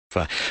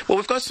Well,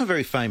 we've got some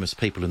very famous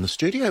people in the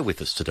studio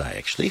with us today,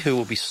 actually, who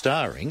will be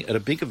starring at a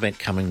big event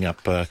coming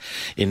up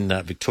in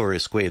Victoria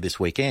Square this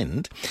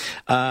weekend.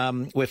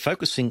 We're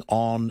focusing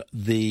on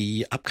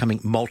the upcoming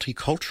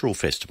Multicultural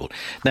Festival.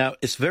 Now,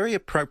 it's very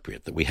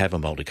appropriate that we have a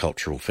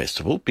Multicultural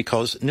Festival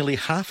because nearly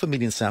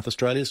 500,000 South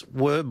Australians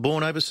were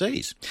born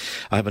overseas.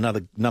 I have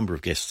another number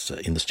of guests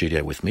in the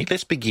studio with me.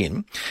 Let's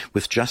begin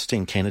with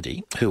Justine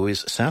Kennedy, who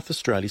is South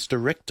Australia's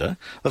Director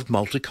of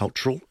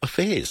Multicultural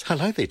Affairs.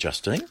 Hello there,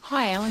 Justine.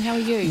 Hi, Alan. How are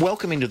you?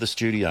 Welcome into the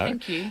studio.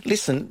 Thank you.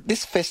 Listen,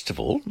 this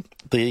festival,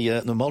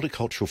 the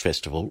Multicultural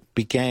Festival,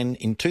 began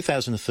in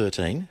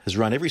 2013, has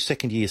run every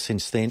second year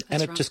since then,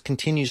 and it just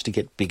continues to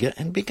get bigger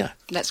and bigger.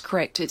 That's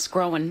correct. It's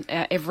growing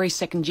every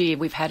second year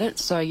we've had it.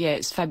 So, yeah,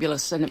 it's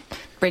fabulous. And it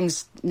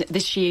brings,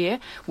 this year,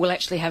 we'll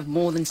actually have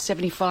more than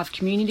 75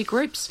 community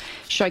groups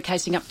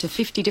showcasing up to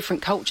 50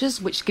 different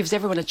cultures, which gives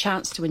everyone a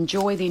chance to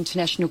enjoy the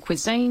international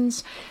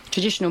cuisines,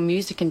 traditional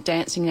music and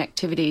dancing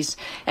activities.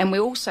 And we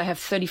also have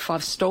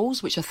 35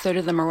 stalls, which a third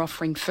of them are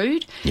offering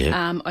food,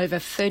 over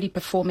 30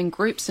 performing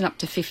groups and up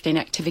to 15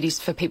 activities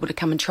for people to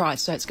come and try.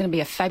 So it's going to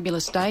be a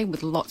fabulous day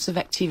with lots of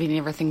activity and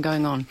everything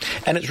going on.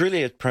 And it's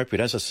really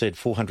appropriate. As I said,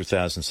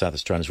 400,000 South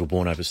Australians were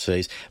born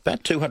overseas.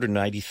 About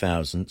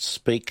 280,000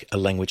 speak a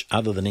language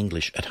other than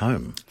English at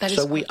home.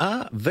 So we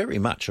are very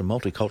much a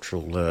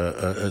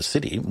multicultural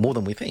city, more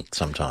than we think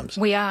sometimes.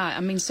 We are.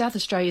 I mean, South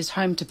Australia is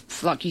home to,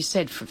 like you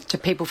said, to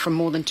people from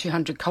more than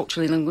 200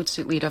 culturally,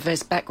 linguistically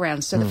diverse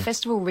backgrounds. So the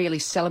festival really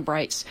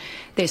celebrates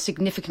their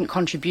significant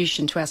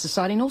contribution to our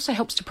society and also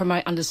helps to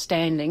promote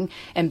understanding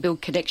and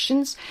build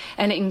connections.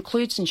 And it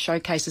includes and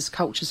showcases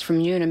cultures from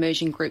new and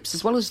emerging groups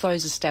as well as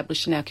those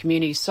established in our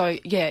community. So,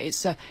 yeah,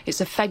 it's a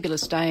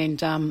fabulous day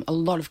and a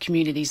lot of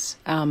communities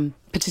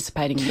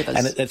participating with us.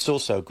 And it's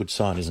also a good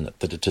sign, isn't it,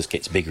 that it just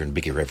gets bigger and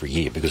bigger every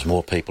year because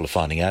more people are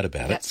finding out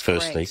about it,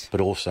 firstly,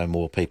 but also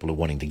more people are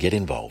wanting to get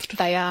involved.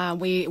 They are.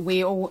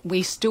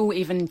 We still,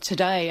 even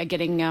today, are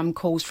getting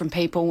calls from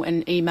people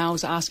and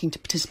emails asking to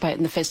participate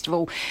in the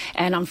festival.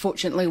 And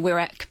unfortunately, we're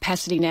at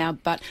capacity now,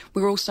 but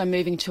we're also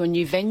moving to a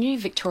new venue,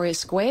 Victoria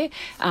Square.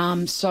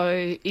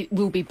 So it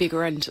will be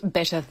bigger and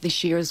better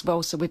this year as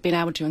well. So we've been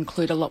able to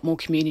include a lot more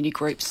community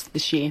groups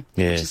this year.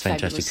 Yeah, which is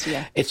fantastic. Fabulous,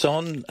 yeah. It's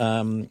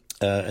on,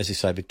 as you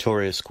say,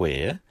 Victoria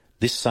Square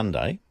this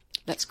Sunday.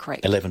 That's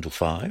correct. 11 till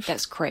 5.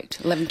 That's correct.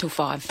 11 till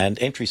 5. And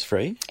entry's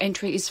free?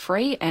 Entry is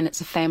free and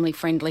it's a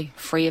family-friendly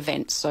free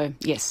event. So,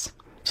 yes.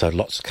 So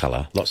lots of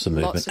colour, lots of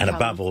movement, and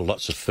above all,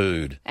 lots of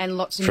food. And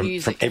lots of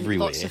music from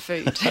everywhere. And lots of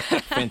food.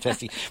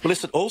 Fantastic. Well,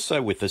 listen,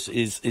 also with us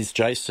is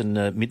Jason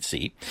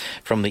Midsi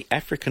from the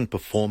African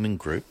performing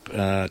group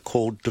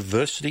called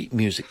Diversity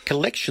Music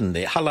Collection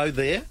there. Hello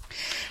there.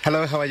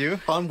 Hello, how are you?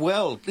 I'm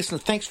well. Listen,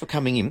 thanks for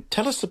coming in.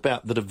 Tell us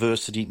about the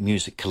Diversity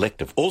Music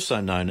Collective,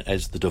 also known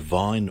as the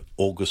Divine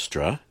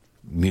Orchestra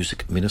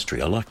Music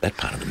Ministry. I like that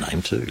part of the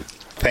name too.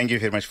 Thank you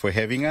very much for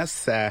having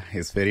us.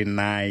 It's very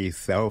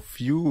nice of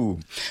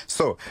you.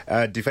 So,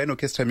 Divine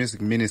Orchestra Music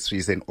Ministry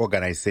is an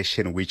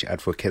organization which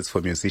advocates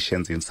for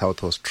musicians in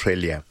South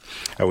Australia.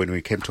 When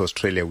we came to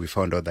Australia, we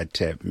found out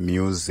that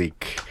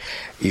music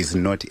is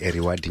not a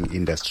rewarding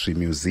industry.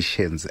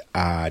 Musicians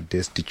are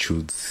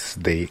destitute.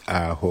 They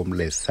are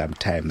homeless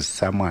sometimes.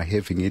 Some are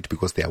having it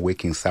because they are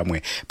working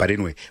somewhere. But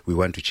anyway, we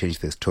want to change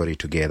the story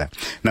together.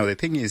 Now, the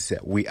thing is,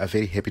 we are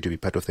very happy to be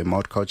part of the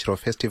Multicultural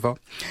Festival.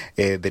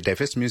 The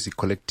Diverse Music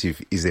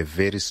Collective is a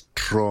very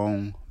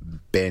strong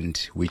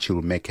band which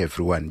will make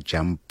everyone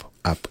jump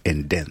up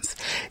and dance.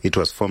 It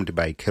was formed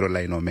by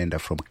Caroline Omenda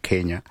from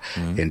Kenya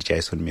and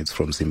Jason Meads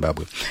from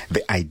Zimbabwe.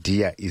 The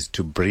idea is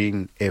to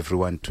bring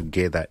everyone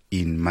together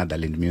in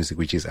motherland music,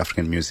 which is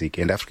African music.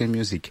 And African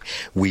music,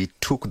 we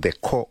took the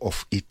core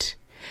of it,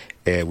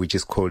 which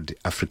is called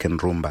African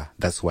Rumba.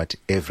 That's what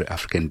every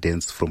African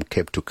dance from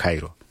Cape to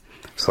Cairo.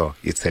 So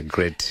it's a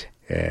great...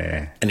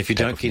 and if you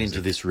don't get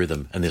into this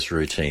rhythm and this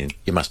routine,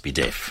 you must be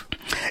deaf.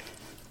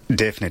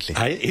 Definitely.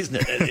 Hey, isn't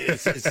it?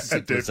 It's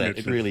simple as that.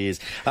 It really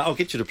is. I'll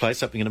get you to play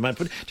something in a moment.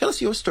 But tell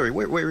us your story.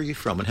 Where are you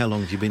from and how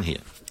long have you been here?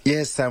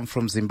 Yes, I'm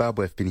from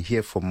Zimbabwe. I've been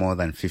here for more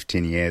than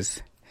 15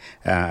 years.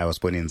 I was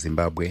born in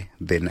Zimbabwe.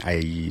 Then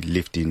I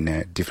lived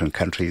in different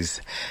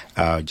countries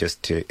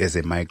just as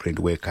a migrant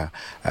worker.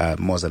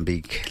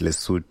 Mozambique,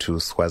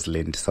 Lesotho,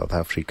 Swaziland, South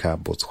Africa,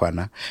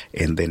 Botswana,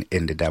 and then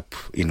ended up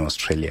in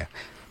Australia.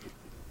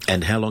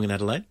 And how long in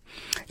Adelaide?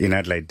 In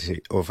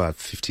Adelaide, over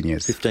 15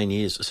 years. 15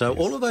 years. So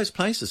all of those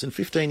places and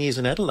 15 years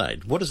in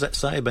Adelaide. What does that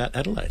say about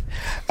Adelaide?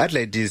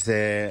 Adelaide is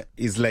a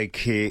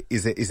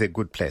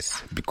good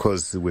place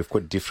because we've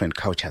got different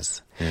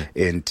cultures,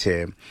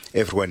 and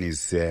everyone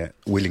is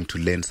willing to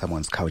learn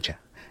someone's culture.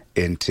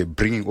 And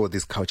bringing all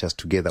these cultures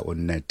together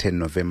on 10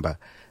 November,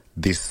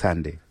 this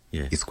Sunday,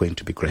 is going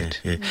to be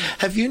great.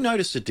 Have you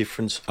noticed a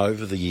difference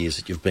over the years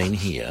that you've been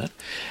here?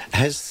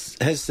 Has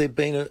there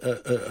been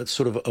a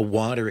sort of a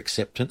wider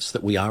acceptance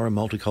that we are a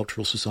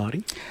multicultural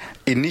society?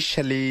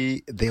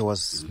 Initially, there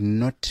was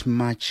not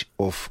much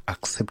of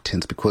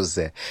acceptance because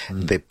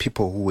the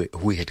people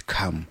who had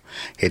come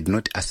had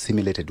not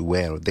assimilated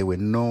well. There were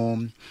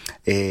no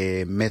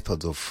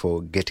methods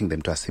of getting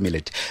them to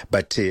assimilate.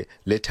 But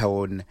later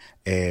on,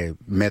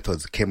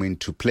 methods came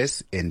into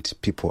place and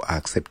people are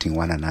accepting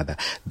one another.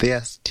 There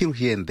are still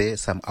here and there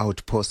some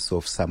outposts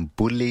of some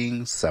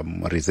bullying,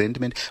 some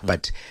resentment,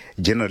 but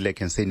generally I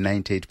can say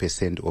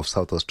 98% of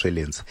South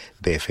Australians,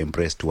 they have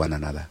embraced one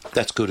another.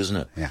 That's good, isn't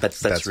it? Yeah,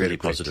 that's really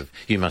positive.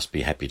 You must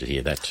be happy to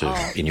hear that too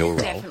in your role.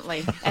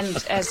 Definitely.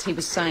 And as he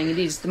was saying,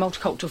 the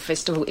Multicultural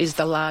Festival is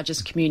the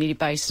largest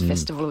community-based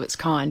festival of its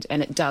kind,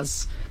 and it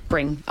does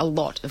bring a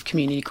lot of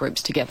community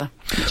groups together.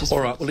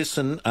 All right, well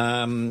listen,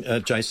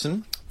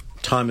 Jason,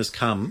 time has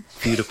come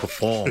for you to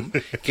perform.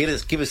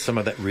 Give us some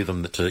of that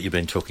rhythm that you've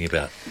been talking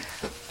about.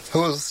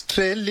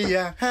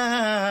 Australia,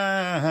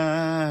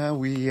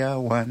 we are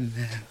one.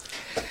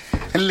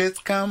 Let's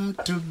come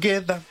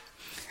together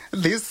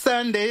this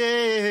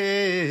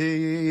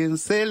Sunday and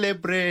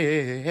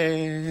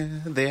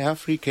celebrate the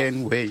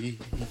African way.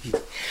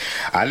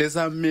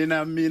 Alisa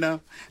mina,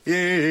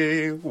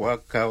 yeah,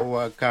 waka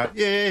waka,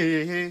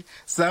 yeah,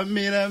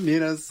 samina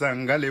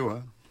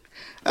sangalewa,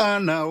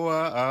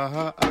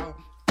 anawa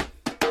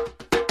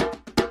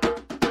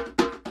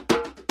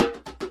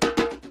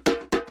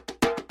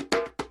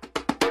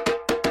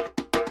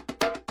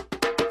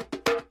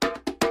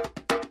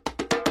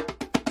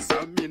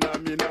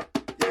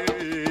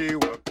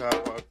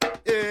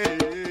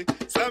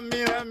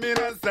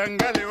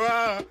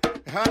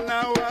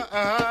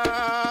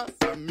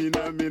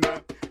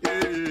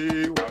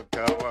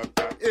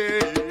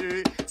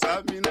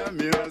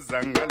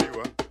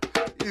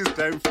It's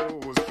time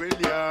for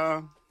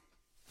Australia.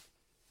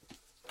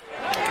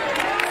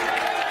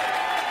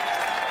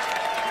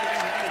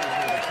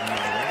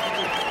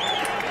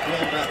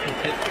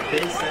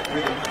 There's that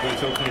rhythm we're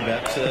talking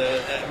about.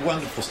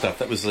 Wonderful stuff.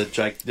 That was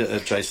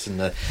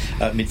Jason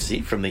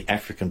Mitzi from the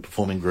African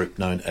performing group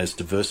known as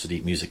Diversity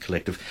Music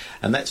Collective,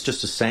 and that's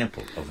just a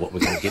sample of what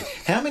we're going to get.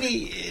 How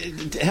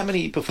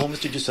many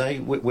performers did you say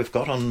we've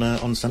got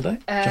on Sunday?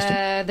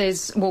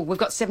 We've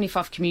got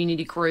 75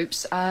 community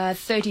groups,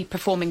 30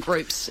 performing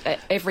groups. I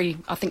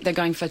think they're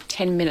going for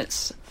 10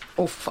 minutes.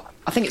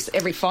 I think it's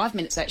every 5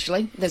 minutes,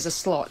 actually. There's a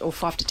slot, or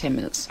 5 to 10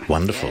 minutes.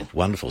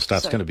 Wonderful stuff.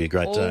 It's going to be a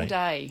great day. All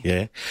day.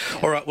 Yeah.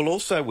 All right, well,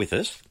 also with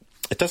us,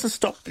 it doesn't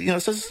stop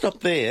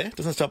there.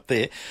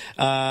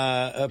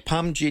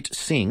 Parmjit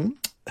Singh,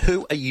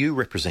 who are you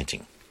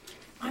representing?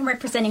 I'm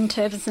representing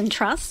Turbans and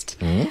Trust,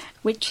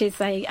 which is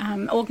a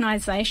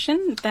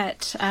organisation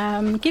that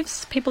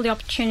gives people the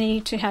opportunity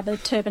to have a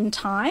turban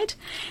tied.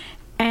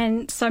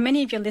 And so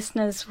many of your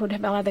listeners would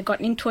have either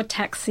gotten into a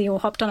taxi or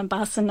hopped on a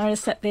bus and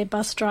noticed that their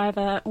bus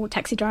driver or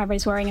taxi driver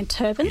is wearing a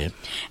turban. Yep.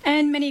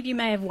 And many of you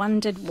may have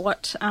wondered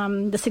what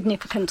the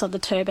significance of the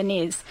turban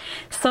is.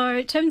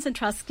 So Turbans and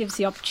Trust gives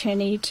the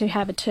opportunity to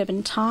have a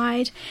turban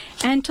tied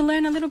and to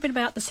learn a little bit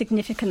about the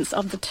significance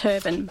of the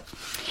turban.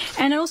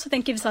 And it also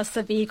then gives us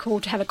a vehicle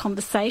to have a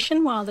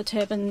conversation while the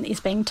turban is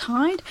being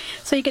tied.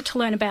 So you get to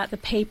learn about the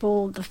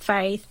people, the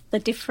faith, the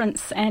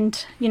difference,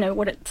 and,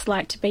 what it's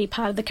like to be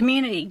part of the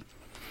community.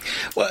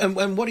 Well,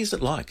 and what is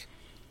it like?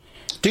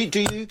 Do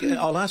you?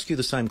 I'll ask you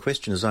the same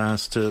question as I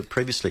asked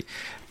previously.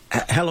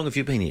 How long have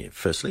you been here?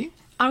 Firstly,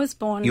 I was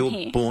born here.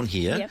 You're born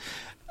here. Yep.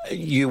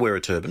 You wear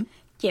a turban.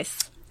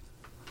 Yes.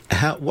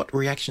 What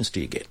reactions do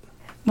you get?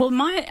 Well,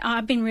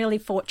 I've been really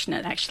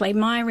fortunate, actually.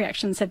 My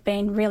reactions have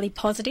been really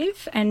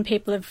positive, and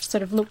people have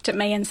sort of looked at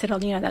me and said,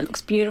 that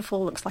looks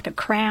beautiful, looks like a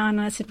crown.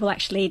 And I said, well,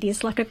 actually, it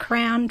is like a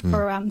crown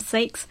for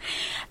Sikhs.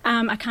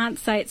 I can't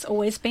say it's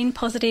always been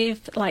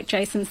positive. Like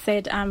Jason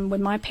said,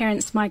 when my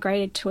parents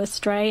migrated to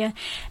Australia,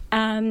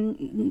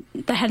 they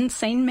hadn't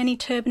seen many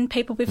turban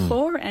people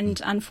before,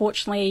 and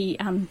unfortunately,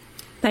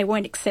 they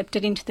weren't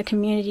accepted into the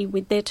community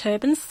with their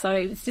turbans.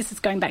 So this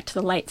is going back to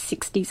the late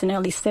 60s and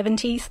early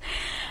 70s.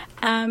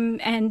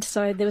 And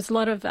so there was a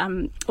lot of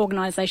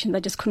organisations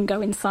that just couldn't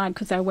go inside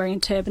because they were wearing a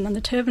turban. And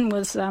the turban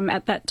was,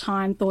 at that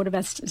time, thought of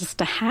as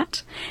just a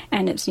hat.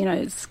 And it's,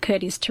 it's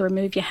courteous to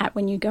remove your hat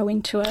when you go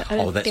into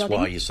a that's building.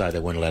 why you say they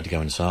weren't allowed to go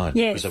inside.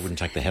 Yes. Because they wouldn't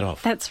take the hat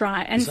off. That's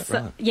right. And is that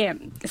right? Yeah.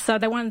 So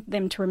they wanted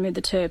them to remove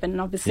the turban.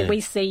 And obviously we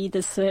see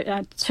this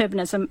turban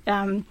as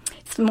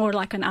it's more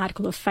like an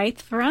article of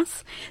faith for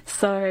us.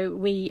 So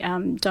we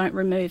don't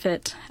remove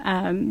it.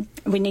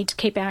 We need to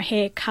keep our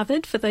hair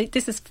covered.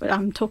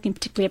 I'm talking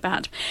particularly about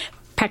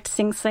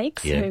practicing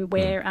Sikhs who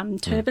wear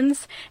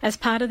turbans as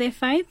part of their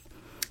faith.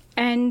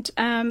 And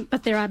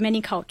but there are many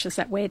cultures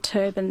that wear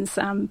turbans,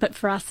 but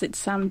for us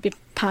it's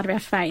part of our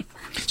faith.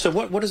 So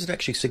what does it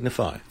actually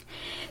signify?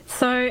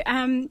 So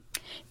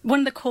one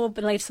of the core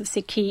beliefs of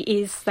Sikhi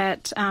is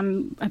that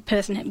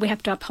we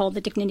have to uphold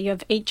the dignity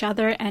of each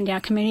other and our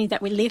community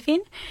that we live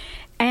in.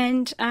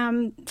 And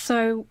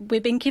so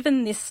we've been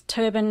given this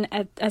turban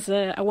as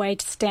a way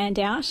to stand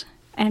out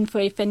and for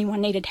if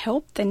anyone needed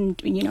help, then,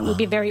 you know, it would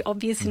be very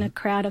obvious in a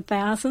crowd of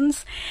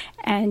thousands.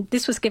 And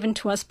this was given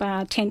to us by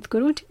our 10th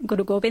Guru,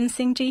 Guru Gobind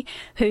Singh Ji,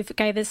 who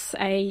gave us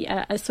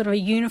a sort of a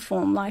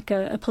uniform, like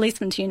a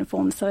policeman's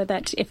uniform, so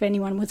that if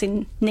anyone was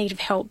in need of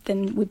help,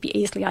 then would be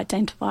easily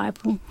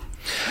identifiable.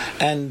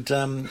 And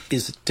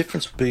is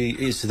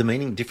the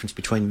meaning difference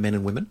between men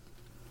and women?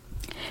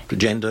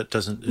 Gender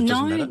doesn't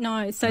matter?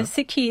 No. So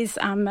Sikh is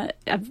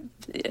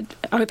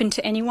open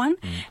to anyone,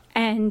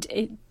 and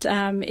it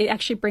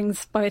actually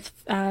brings both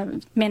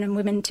men and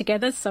women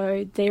together.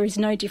 So there is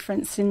no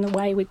difference in the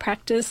way we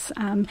practice,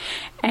 and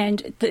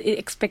the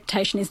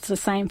expectation is the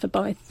same for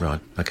both. Right.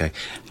 Okay.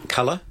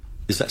 Colour.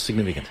 Is that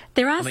significant?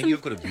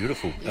 You've got a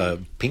beautiful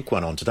pink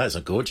one on today.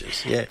 Isn't it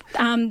gorgeous? Yeah.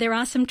 There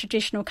are some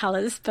traditional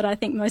colours, but I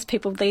think most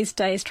people these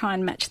days try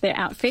and match their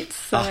outfits.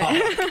 So,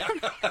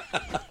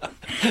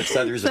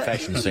 so there is a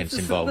fashion sense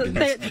involved in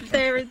this.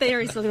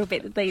 There is a little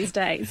bit these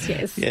days,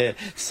 yes. Yeah.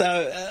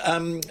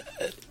 So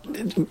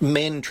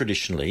men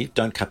traditionally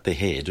don't cut their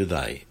hair, do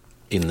they,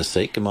 in the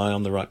Sikh? Am I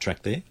on the right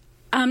track there?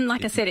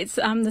 Like I said, it's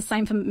the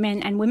same for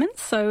men and women.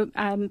 So,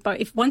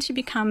 but once you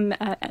become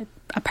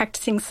a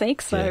practicing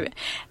Sikh,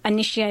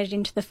 initiated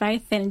into the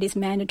faith, then it is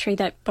mandatory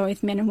that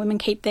both men and women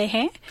keep their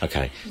hair.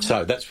 Okay,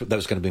 so that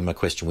was going to be my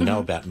question. We know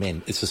about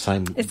men; it's the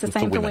same. It's the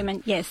same for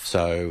women. Yes.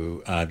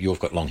 So you've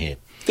got long hair.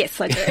 Yes,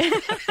 I do.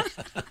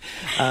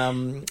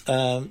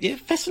 Yeah,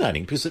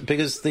 fascinating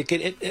because they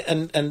get it,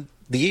 and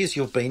the years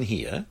you've been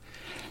here,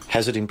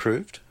 has it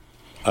improved?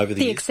 Over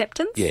the years?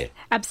 Acceptance? Yeah.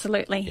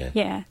 Absolutely.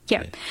 Yeah.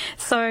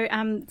 So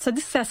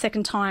this is our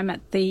second time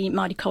at the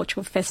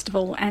Multicultural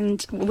Festival,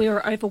 and we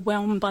were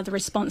overwhelmed by the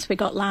response we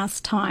got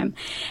last time.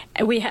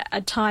 We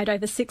had tied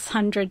over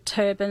 600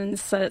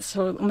 turbans, so it's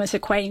almost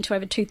equating to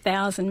over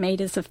 2,000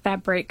 metres of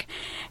fabric,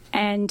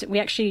 and we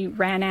actually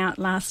ran out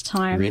last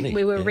time. Really?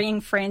 We were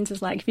ringing friends,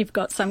 as like, if you've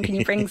got some, can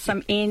you bring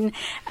some in?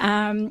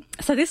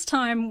 So this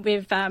time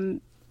we've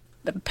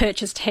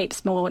purchased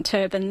heaps more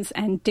turbans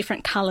and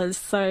different colours,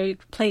 so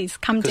please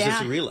come down. Because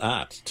there's a real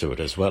art to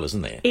it as well,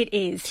 isn't there? It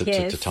is,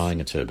 yes. To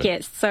tying a turban.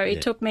 Yes, so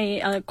it took me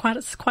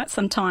quite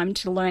some time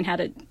to learn how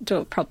to do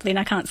it properly, and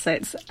I can't say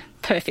it's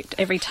perfect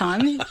every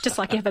time. Just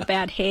like you have a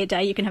bad hair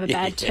day, you can have a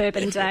bad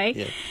turban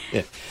day.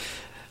 Yeah.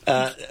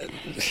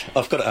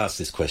 I've got to ask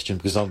this question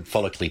because I'm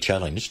follically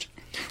challenged.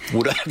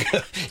 Would I,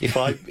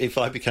 if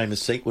I became a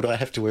Sikh, would I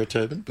have to wear a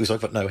turban because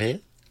I've got no hair?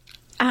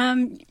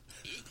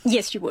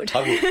 Yes, you would.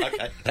 I would,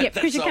 okay.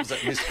 That solves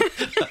that mystery.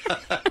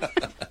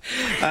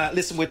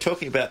 Listen, we're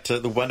talking about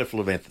the wonderful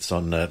event that's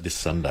on this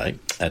Sunday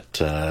at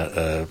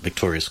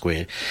Victoria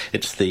Square.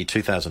 It's the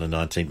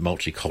 2019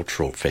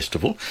 Multicultural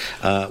Festival.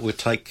 We'll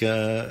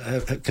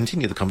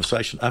continue the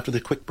conversation after the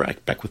quick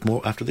break. Back with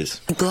more after this.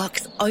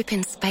 Blocks,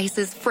 open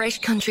spaces, fresh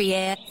country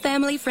air,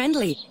 family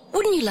friendly.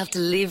 Wouldn't you love to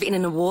live in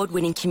an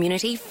award-winning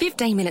community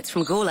 15 minutes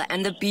from Gawler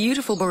and the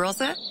beautiful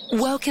Barossa?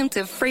 Welcome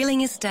to Freeling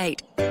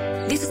Estate.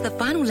 This is the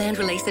final land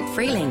release at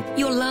Freeling,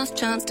 your last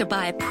chance to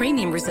buy a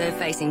premium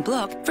reserve-facing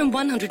block from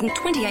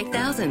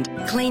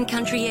 $128,000. Clean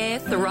country air,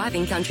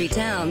 thriving country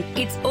town.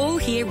 It's all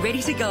here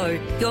ready to go.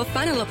 Your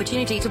final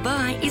opportunity to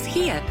buy is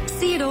here.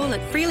 See it all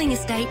at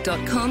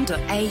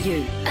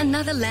freelingestate.com.au.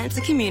 Another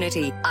Lancer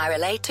community.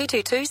 RLA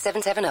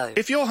 222770.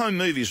 If your home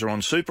movies are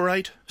on Super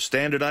 8,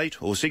 Standard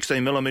 8 or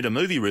 16mm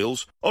movie reels,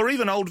 or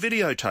even old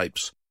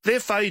videotapes, they're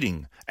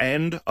fading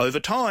and, over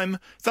time,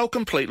 they'll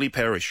completely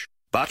perish.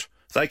 But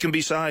they can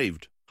be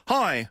saved.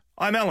 Hi,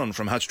 I'm Alan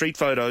from Hutt Street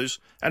Photos,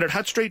 and at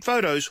Hutt Street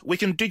Photos we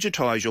can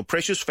digitise your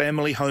precious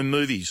family home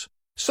movies.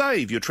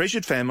 Save your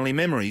treasured family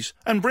memories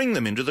and bring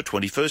them into the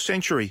 21st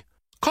century.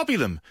 Copy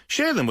them,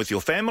 share them with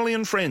your family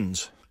and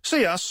friends.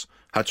 See us,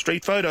 Hutt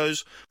Street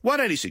Photos,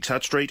 186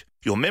 Hutt Street,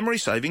 your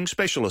memory-saving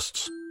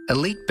specialists.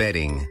 Elite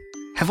Bedding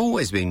have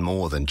always been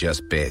more than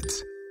just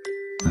beds.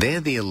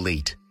 They're the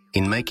elite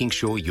in making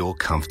sure you're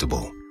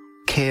comfortable,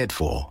 cared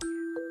for,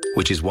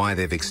 which is why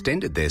they've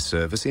extended their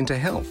service into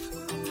health.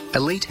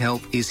 Elite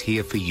Help is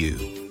here for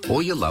you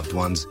or your loved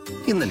ones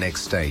in the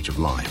next stage of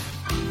life.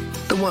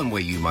 The one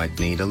where you might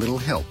need a little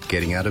help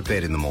getting out of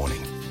bed in the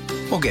morning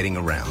or getting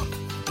around.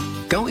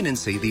 Go in and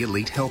see the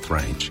Elite Health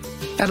range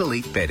at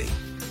Elite Bedding,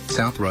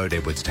 South Road,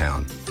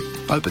 Edwardstown.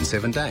 Open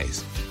 7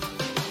 days.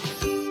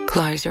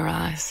 Close your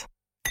eyes.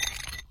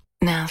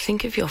 Now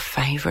think of your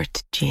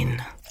favourite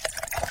gin.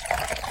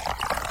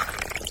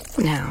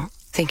 Now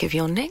think of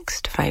your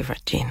next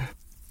favourite gin.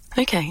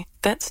 Okay,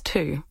 that's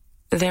 2.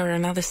 There are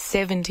another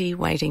 70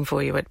 waiting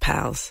for you at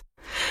Pal's.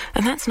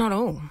 And that's not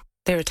all.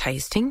 There are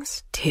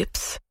tastings,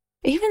 tips,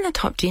 even the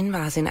top gin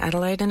bars in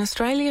Adelaide and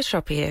Australia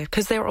shop here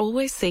because they're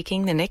always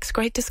seeking the next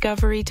great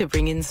discovery to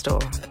bring in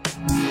store.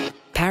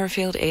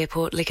 Parafield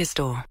Airport Liquor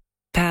Store.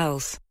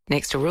 Pal's.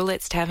 Next to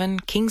Roulette's Tavern,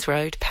 Kings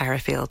Road,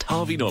 Parafield.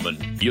 Harvey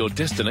Norman, your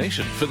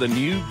destination for the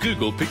new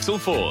Google Pixel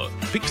 4.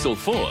 Pixel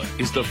 4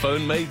 is the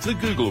phone made the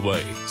Google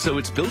way, so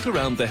it's built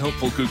around the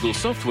helpful Google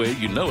software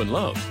you know and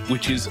love,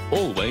 which is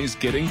always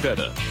getting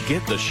better.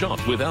 Get the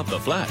shot without the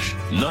flash.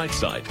 Night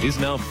Sight is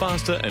now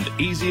faster and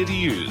easier to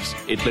use.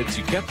 It lets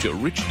you capture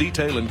rich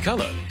detail and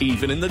colour,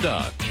 even in the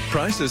dark.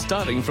 Prices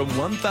starting from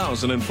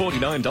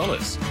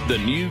 $1,049. The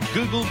new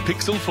Google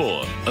Pixel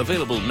 4.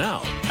 Available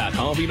now at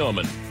Harvey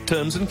Norman.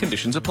 Terms and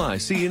conditions apply.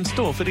 See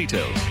in-store for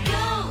details.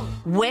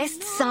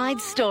 West Side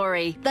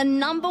Story, the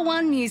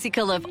 #1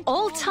 musical of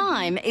all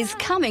time, is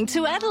coming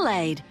to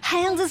Adelaide.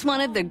 Hailed as one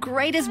of the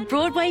greatest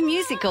Broadway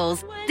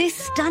musicals, this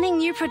stunning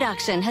new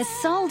production has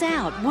sold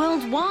out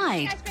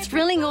worldwide,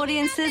 thrilling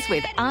audiences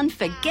with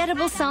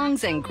unforgettable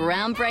songs and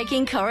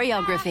groundbreaking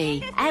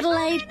choreography.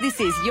 Adelaide,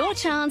 this is your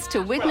chance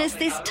to witness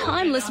this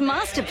timeless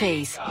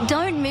masterpiece.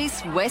 Don't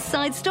miss West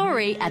Side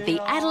Story at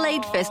the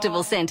Adelaide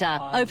Festival Centre.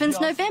 Opens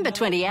November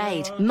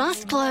 28.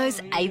 Must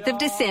close 8th of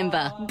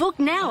December. Book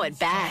now at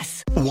Bass.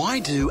 Why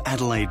do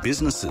Adelaide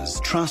businesses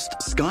trust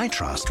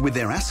SkyTrust with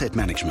their asset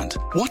management?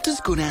 What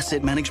does good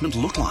asset management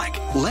look like?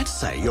 Let's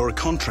say you're a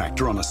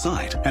contractor on a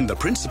site and the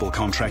principal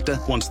contractor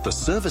wants the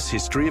service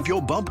history of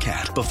your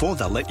Bobcat before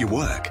they'll let you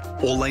work.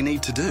 All they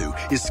need to do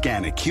is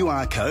scan a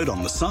QR code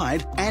on the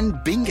side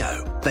and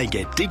bingo, they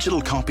get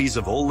digital copies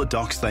of all the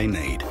docs they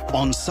need.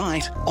 On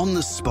site, on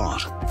the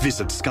spot.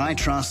 Visit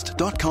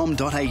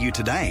skytrust.com.au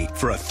today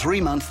for a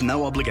 3-month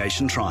no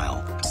obligation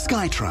trial.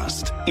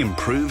 SkyTrust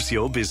improves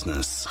your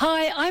business.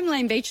 Hi, I'm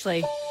Lane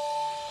Beachley.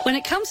 When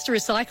it comes to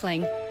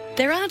recycling,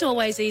 there aren't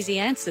always easy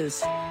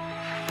answers.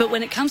 But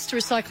when it comes to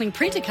recycling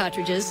printer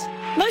cartridges,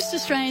 most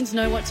Australians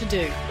know what to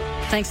do,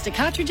 thanks to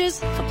Cartridges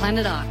for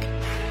Planet Ark.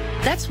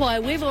 That's why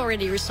we've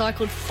already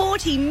recycled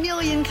 40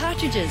 million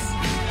cartridges,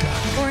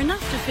 or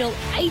enough to fill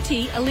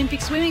 80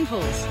 Olympic swimming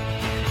pools.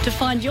 To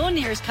find your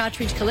nearest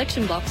cartridge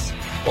collection box,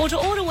 or to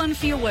order one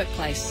for your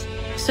workplace,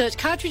 search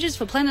Cartridges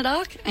for Planet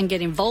Ark and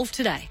get involved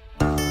today.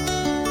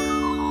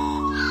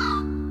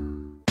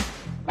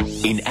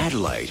 In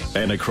Adelaide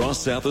and across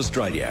South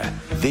Australia,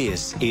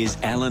 this is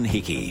Alan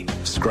Hickey.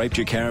 Scraped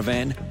your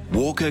caravan?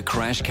 Walker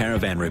Crash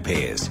Caravan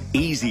Repairs.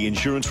 Easy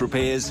insurance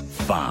repairs,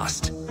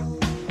 fast.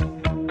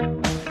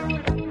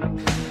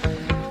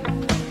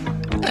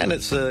 And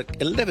it's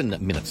 11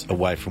 minutes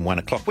away from 1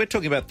 o'clock. We're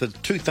talking about the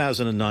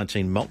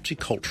 2019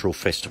 Multicultural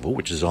Festival,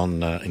 which is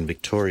on in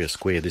Victoria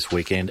Square this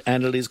weekend,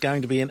 and it is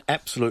going to be an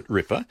absolute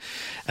ripper.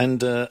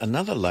 And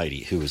another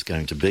lady who is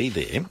going to be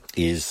there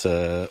is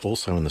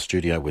also in the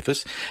studio with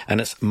us, and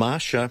it's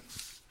Marsha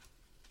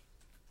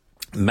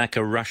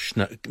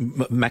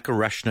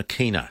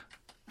Makarashnikina.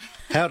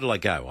 How did I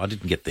go? I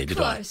didn't get there, did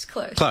I? Close.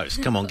 Close.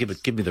 Come on, give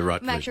me the right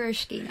version.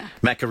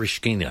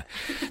 Makarashkina.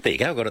 There you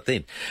go, I got it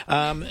then.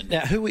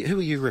 Now, who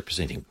are you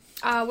representing?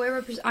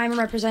 I'm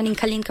representing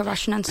Kalinka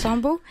Russian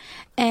Ensemble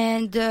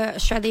and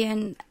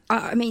Russian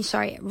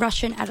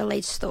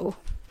Adelaide Store.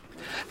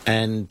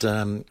 And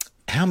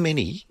how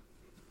many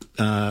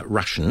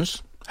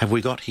Russians have we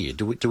got here?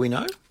 Do we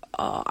know?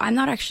 I'm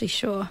not actually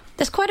sure.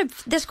 There's quite a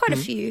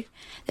few.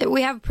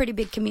 We have a pretty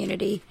big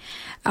community.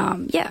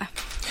 Yeah.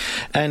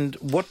 And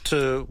what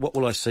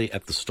will I see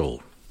at the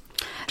stall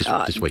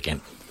this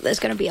weekend? There's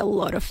going to be a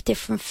lot of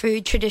different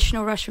food,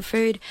 traditional Russian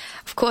food.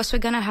 Of course, we're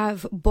going to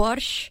have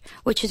borscht,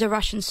 which is a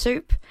Russian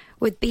soup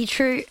with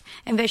beetroot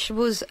and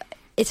vegetables.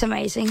 It's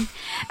amazing.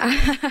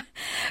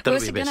 That'll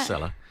be a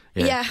bestseller.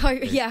 Yeah,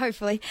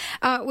 hopefully.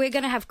 We're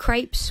going to have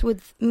crepes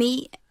with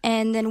meat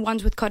and then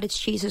ones with cottage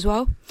cheese as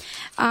well.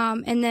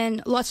 And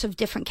then lots of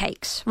different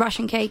cakes.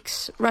 Russian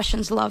cakes.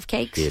 Russians love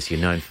cakes. Yes, you're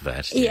known for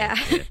that. Yeah.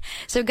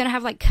 So we're going to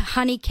have like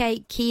honey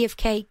cake, Kiev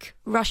cake,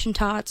 Russian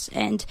tarts,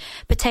 and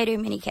potato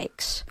mini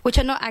cakes, which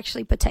are not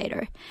actually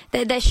potato.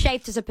 They're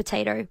shaped as a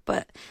potato,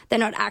 but they're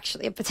not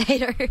actually a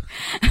potato.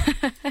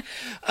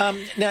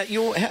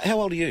 Now,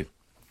 how old are you?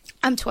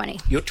 I'm 20.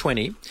 You're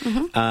 20,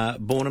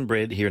 born and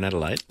bred here in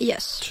Adelaide?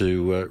 Yes.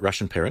 To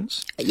Russian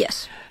parents?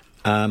 Yes.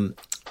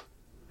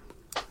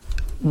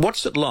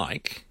 What's it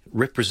like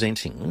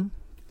representing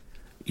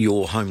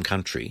your home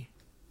country,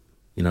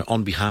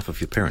 on behalf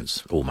of your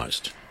parents,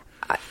 almost?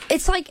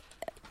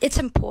 It's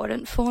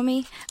important for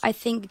me, I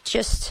think,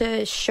 just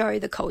to show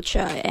the culture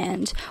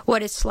and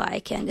what it's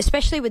like, and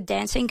especially with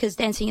dancing, because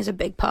dancing is a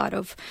big part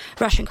of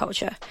Russian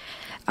culture.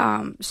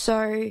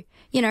 So,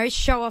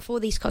 show off all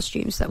these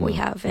costumes that we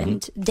have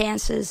and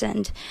dances,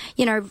 and,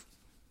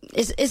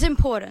 is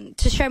important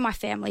to show my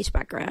family's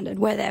background and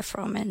where they're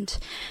from, and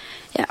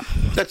yeah.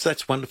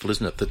 That's wonderful,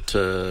 isn't it? That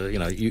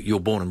you're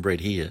born and bred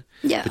here,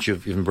 but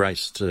you've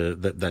embraced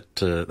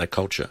that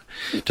culture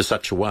to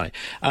such a way.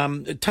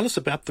 Tell us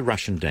about the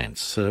Russian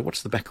dance.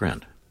 What's the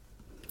background?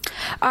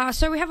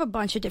 So we have a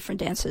bunch of different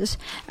dances.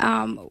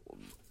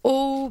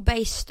 All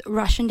based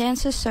Russian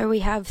dances. So we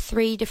have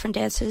 3 different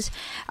dances,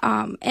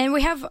 and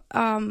we have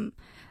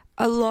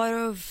a lot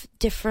of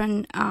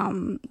different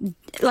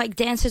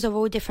dancers of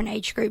all different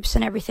age groups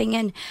and everything.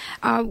 And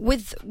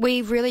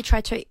we really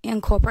try to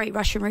incorporate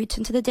Russian roots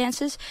into the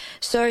dances.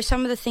 So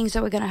some of the things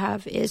that we're going to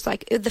have is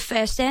like the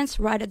first dance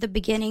right at the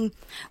beginning.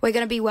 We're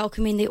going to be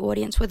welcoming the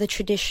audience with a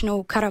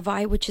traditional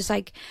karavai, which is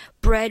like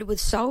bread with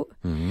salt,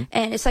 and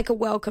it's like a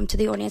welcome to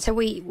the audience. And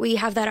we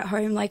have that at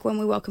home, like when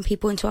we welcome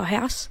people into our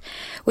house.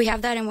 We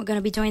have that, and we're going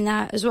to be doing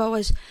that, as well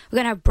as we're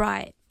going to have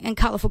bright and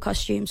colourful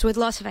costumes with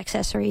lots of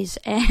accessories,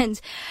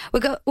 and we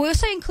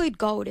also include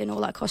gold in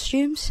all our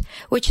costumes,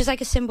 which is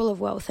like a symbol of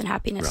wealth and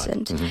happiness. Right.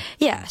 And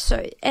Mm-hmm.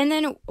 so and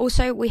then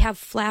also we have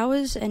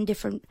flowers and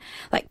different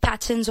like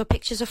patterns or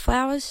pictures of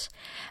flowers,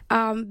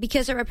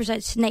 because it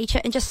represents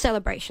nature and just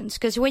celebrations.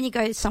 Because when you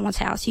go to someone's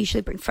house, you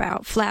usually bring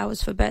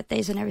flowers for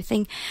birthdays and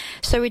everything.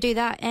 So we do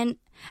that. And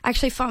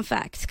actually, fun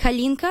fact,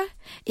 kalinka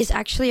is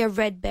actually a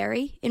red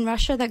berry in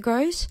Russia that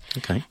grows.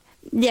 Okay.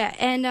 Yeah,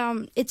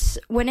 and it's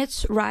when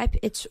it's ripe,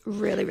 it's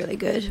really, really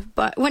good.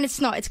 But when it's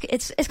not,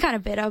 it's kind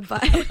of bitter.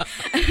 But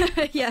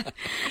yeah.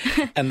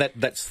 And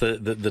that's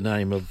the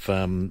name of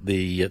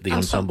the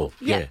ensemble.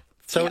 Yeah.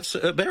 So it's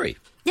a berry.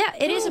 Yeah,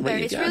 it is a there berry.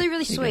 you It's go. really,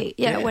 really sweet.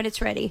 Yeah, when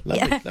it's ready.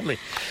 Lovely, lovely.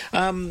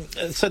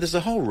 So there's a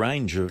whole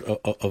range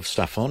of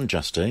stuff on,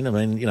 Justine. I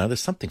mean, there's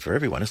something for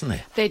everyone, isn't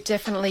there? There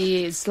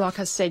definitely is. Like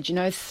I said,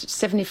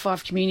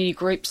 75 community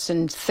groups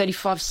and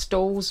 35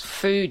 stalls,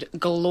 food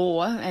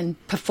galore, and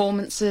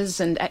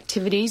performances and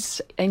activities,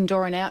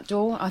 indoor and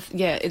outdoor.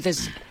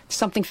 There's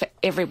something for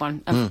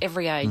everyone of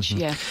every age.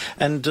 Mm-hmm. Yeah.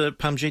 And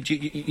Pamjit,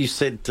 you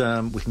said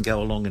we can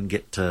go along and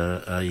get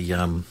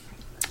a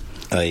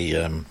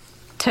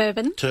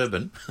turban,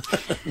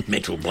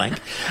 mental blank.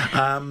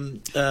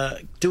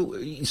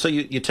 So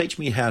you teach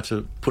me how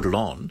to put it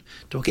on.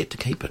 Do I get to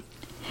keep it?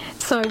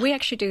 So we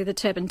actually do the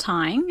turban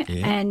tying,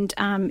 and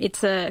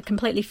it's a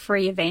completely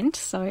free event,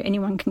 so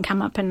anyone can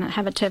come up and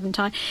have a turban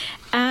tie.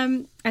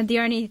 And the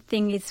only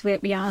thing is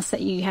we ask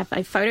that you have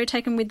a photo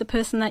taken with the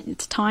person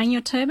that's tying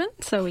your turban,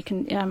 so we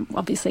can,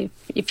 obviously,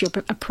 if you're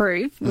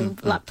approved, we'll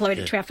upload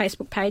it to our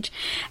Facebook page.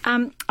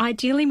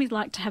 Ideally, we'd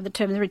like to have the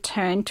turban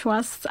returned to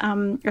us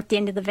at the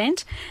end of the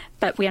event,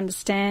 but we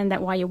understand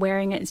that while you're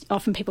wearing it,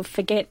 often people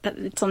forget that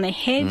it's on their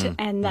head,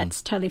 and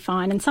that's totally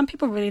fine. And some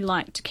people really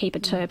like to keep a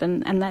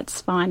turban, and that's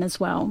fine as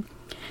well.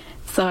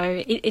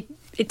 So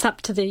it's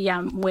up to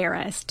the wearer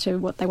as to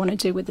what they want to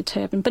do with the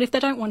turban. But if they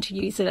don't want to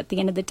use it at the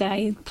end of the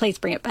day, please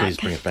bring it back. Please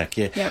bring it back,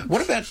 yeah. Yep.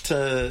 What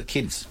about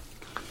kids?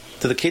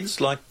 Do the kids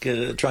like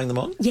trying them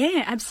on?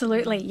 Yeah,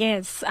 absolutely,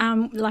 yes.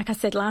 Like I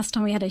said, last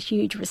time we had a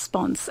huge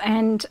response.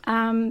 And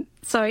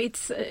so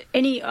it's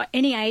any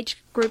age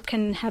group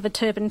can have a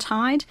turban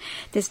tied.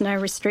 There's no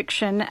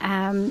restriction.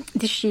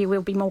 This year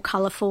we'll be more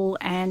colourful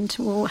and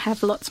we'll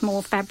have lots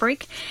more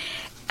fabric.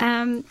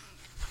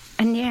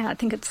 And yeah, I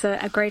think it's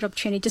a great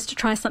opportunity just to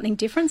try something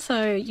different.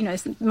 So,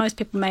 most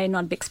people may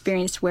not have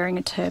experienced wearing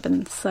a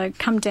turban. So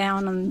come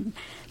down on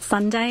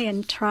Sunday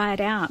and try it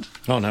out.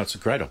 Oh, no, it's a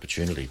great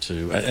opportunity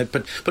to,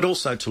 but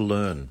also to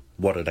learn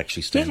what it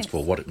actually stands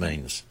for, what it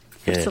means.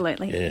 Yeah,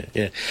 absolutely.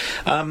 Yeah.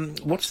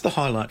 What's the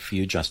highlight for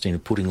you, Justine,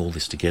 of putting all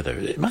this together?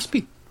 It must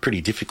be pretty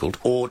difficult,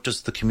 or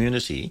does the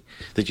community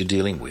that you're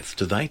dealing with,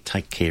 do they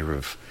take care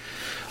of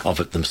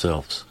it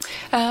themselves?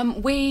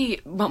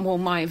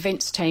 My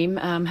events team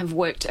have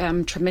worked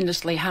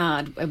tremendously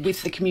hard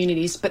with the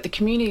communities, but the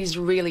communities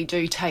really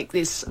do take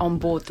this on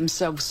board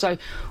themselves. So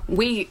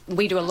we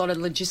do a lot of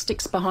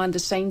logistics behind the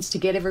scenes to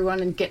get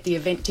everyone and get the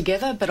event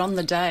together, but on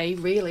the day,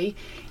 really,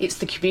 it's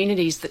the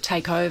communities that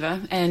take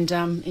over and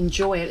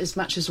enjoy it as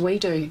much as we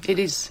do. It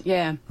is,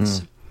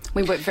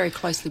 we work very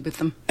closely with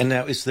them. And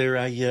now, is there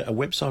a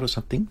website or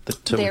something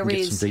that we can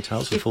get some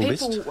details of all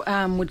this? If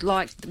people would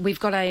like, we've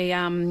got a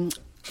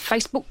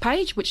Facebook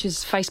page, which is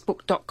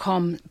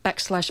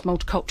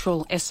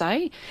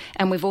facebook.com/multiculturalsa,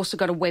 and we've also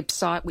got a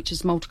website, which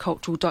is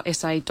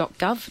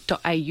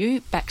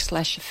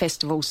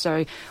multicultural.sa.gov.au/festival.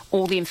 So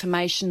all the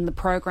information, the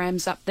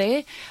program's up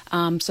there,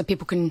 so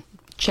people can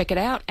check it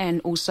out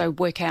and also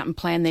work out and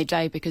plan their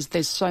day, because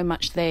there's so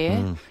much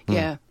there,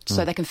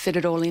 so they can fit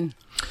it all in.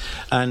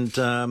 And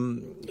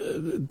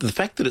the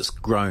fact that it's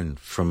grown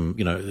from,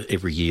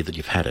 every year that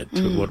you've had it,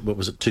 what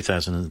was it,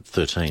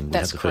 2013? We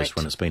had the first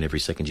one. It's been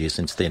every second year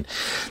since then.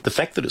 The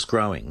fact that it's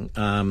growing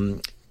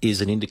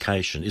is an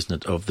indication, isn't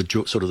it, of the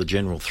sort of the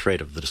general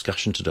thread of the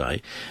discussion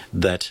today,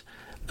 that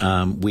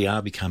we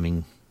are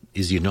becoming...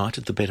 Is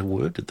united the better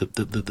word,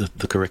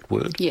 the correct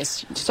word?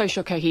 Yes,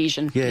 social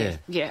cohesion. Yeah,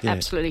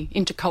 absolutely.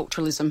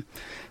 Interculturalism.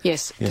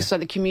 Yes. Yeah. So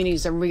the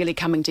communities are really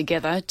coming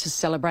together to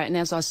celebrate. And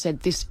as I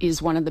said, this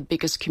is one of the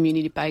biggest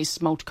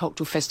community-based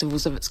multicultural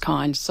festivals of its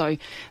kind. So, and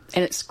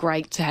it's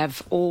great to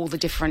have all the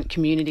different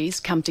communities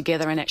come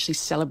together and actually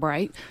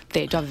celebrate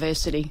their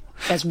diversity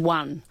as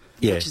one.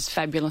 Yeah. Which is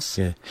fabulous.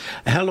 Yeah.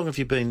 How long have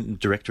you been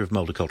Director of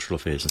Multicultural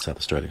Affairs in South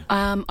Australia?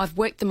 I've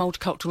worked the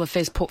Multicultural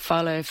Affairs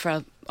portfolio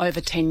for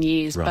over 10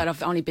 years, but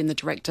I've only been the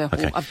Director.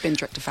 Okay. I've been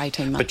Director for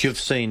 18 months. But you've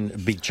seen a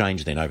big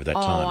change then over that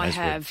time. Oh, I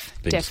have,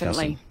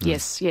 definitely.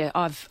 Yes, yeah.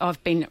 I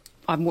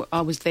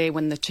was there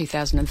when the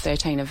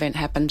 2013 event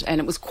happened, and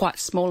it was quite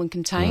small and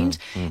contained.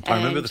 And I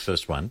remember the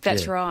first one.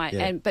 That's right.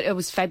 Yeah. But it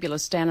was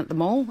fabulous down at the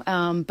mall.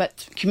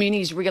 But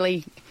communities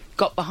really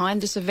got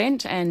behind this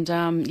event, and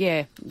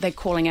they're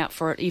calling out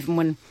for it even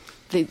when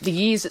the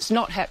years it's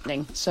not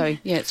happening. So,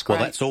 yeah, it's great.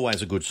 Well, that's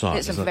always a good sign.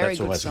 It's isn't a very it?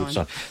 That's always a good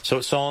sign. So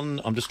it's on,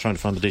 I'm just trying to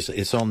find the details.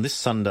 It's on this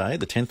Sunday,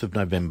 the 10th of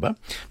November,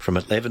 from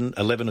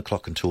 11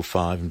 o'clock until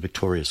 5 in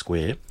Victoria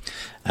Square,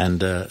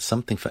 and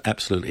something for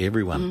absolutely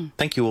everyone.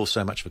 Thank you all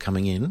so much for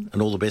coming in,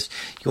 and all the best.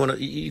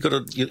 You got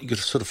a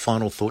sort of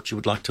final thought you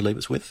would like to leave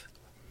us with?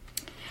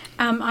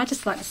 I'd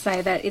just like to say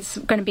that it's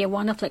going to be a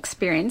wonderful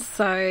experience.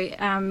 So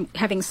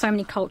having so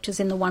many cultures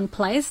in the one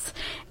place.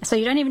 So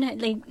you don't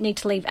even need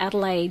to leave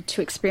Adelaide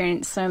to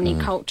experience so many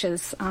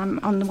cultures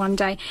on the one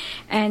day.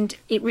 And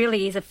it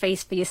really is a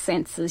feast for your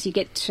senses. You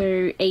get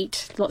to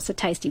eat lots of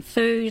tasty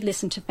food,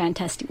 listen to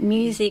fantastic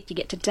music, you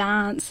get to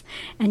dance,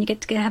 and you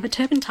get to have a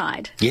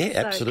turpentine. Yeah, so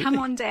absolutely. Come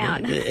on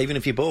down. Yeah, even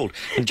if you're bald.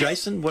 And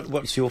Jason,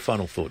 what's your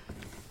final thought?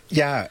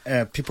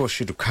 Yeah, people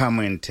should come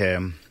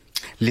and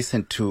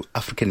listen to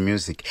African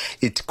music.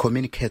 It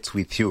communicates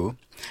with you.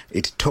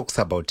 It talks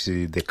about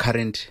the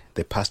current,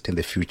 the past, and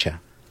the future.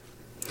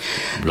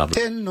 Love it.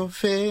 10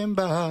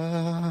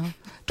 November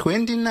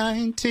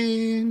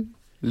 2019.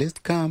 Let's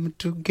come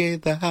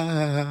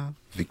together.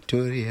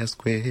 Victoria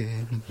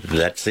Square.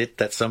 That's it.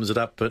 That sums it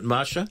up. But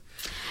Marsha,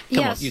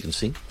 come on, you can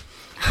sing.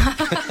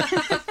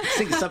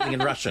 Sing something in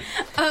Russian.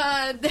 No,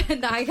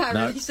 I can't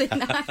really sing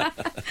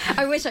that.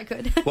 I wish I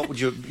could. What would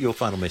your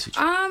final message?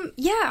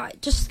 Yeah,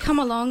 just come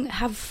along,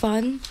 have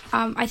fun.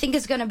 I think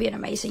it's going to be an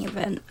amazing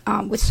event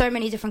with so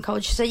many different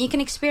cultures, so you can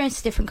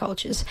experience different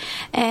cultures.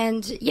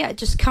 And yeah,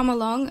 just come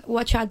along,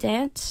 watch our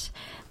dance.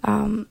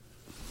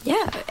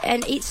 Yeah,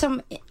 and eat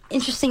some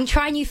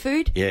try new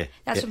food. Yeah.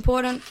 That's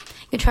important.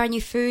 You can try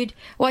new food,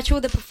 watch all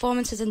the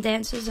performances and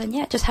dances, and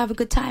yeah, just have a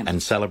good time.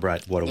 And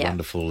celebrate what a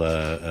wonderful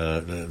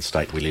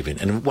state we live in,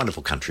 and a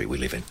wonderful country we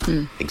live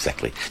in.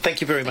 Exactly. Thank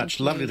you very much.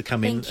 Lovely to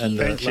come in, and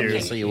lovely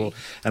to see you all.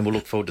 And we'll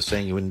look forward to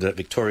seeing you in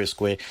Victoria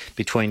Square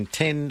between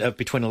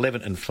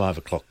 11 and 5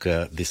 o'clock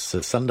this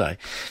Sunday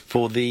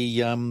for the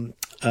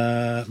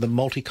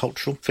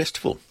Multicultural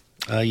Festival.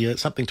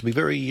 Something to be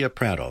very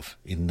proud of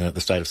in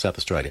the state of South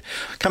Australia.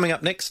 Coming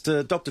up next,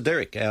 Dr.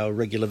 Derek, our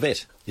regular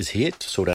vet, is here to sort out